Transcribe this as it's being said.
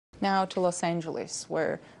Now to Los Angeles,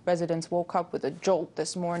 where residents woke up with a jolt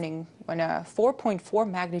this morning when a 4.4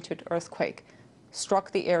 magnitude earthquake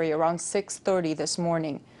struck the area around 6:30 this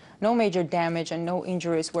morning. No major damage and no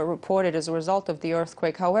injuries were reported as a result of the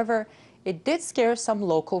earthquake. However, it did scare some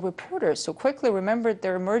local reporters who quickly remembered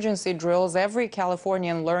their emergency drills every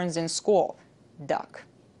Californian learns in school. Duck.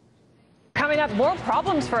 Coming up, more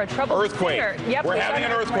problems for a troubled earthquake. singer. Yep, We're having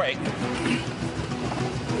an earthquake.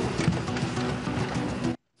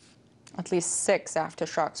 At least 6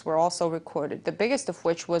 aftershocks were also recorded, the biggest of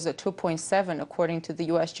which was a 2.7, according to the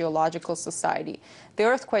U.S. Geological Society. The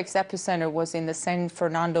earthquake's epicenter was in the San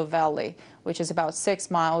Fernando Valley, which is about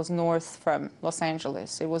 6 miles north from Los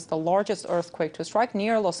Angeles. It was the largest earthquake to strike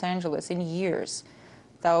near Los Angeles in years,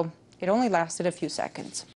 though it only lasted a few seconds.